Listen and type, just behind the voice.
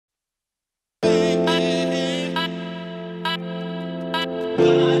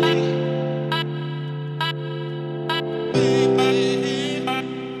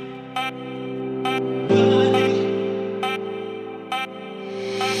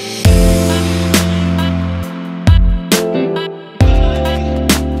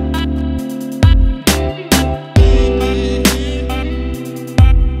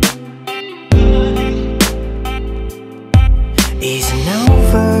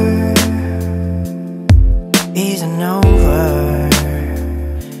and over.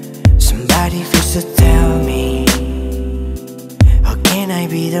 Somebody feels to tell me, how can I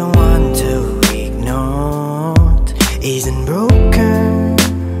be the one to ignore? Isn't broken,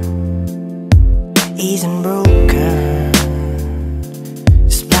 isn't broken.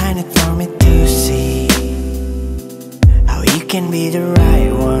 Just blinded for me to see how you can be the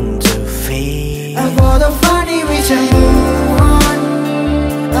right one to feel. About the funny we just move on.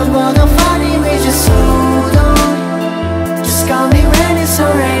 About the funny we just hold on. Just call me when it's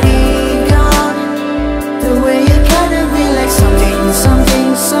already gone. The way you gotta be like something,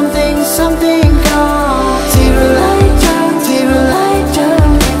 something, something, something gone. Zero light down, zero light down.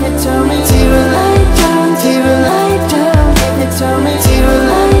 Give it to me, zero light down, zero light down. Give it to me, zero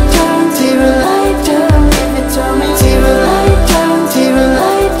light down, zero light down. Give it to me, zero light down, zero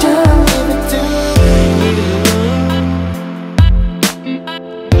light down. Give it to me.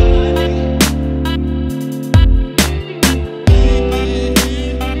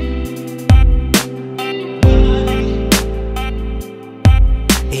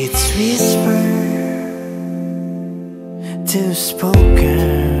 It's whisper to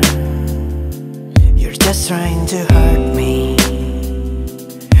spoken. You're just trying to hurt me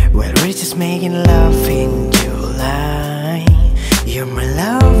while we're just making love in July. You're my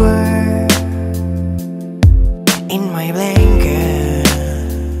lover in my blanket.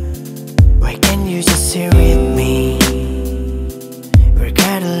 Why can't you just sit with me? We're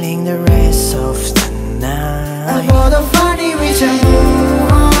cuddling the rest of the night. About the funny we just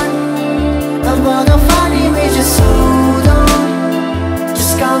move on. About the funny we just hold on.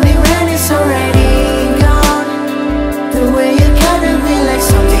 Just call me when it's already gone. The way you gotta be like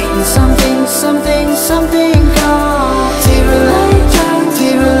something, something, something, something gone. Zero light down,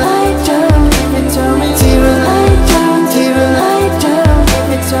 zero light down. Give it to me, zero light down, zero light down.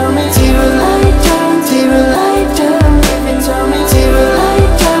 Give it to me, zero light down, zero light down. Give it to me, zero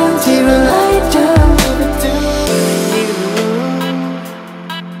light down, zero light down. Give it to me.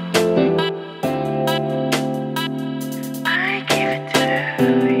 I give it to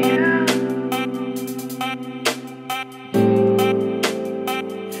you.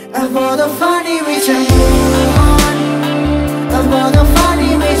 About the funny we just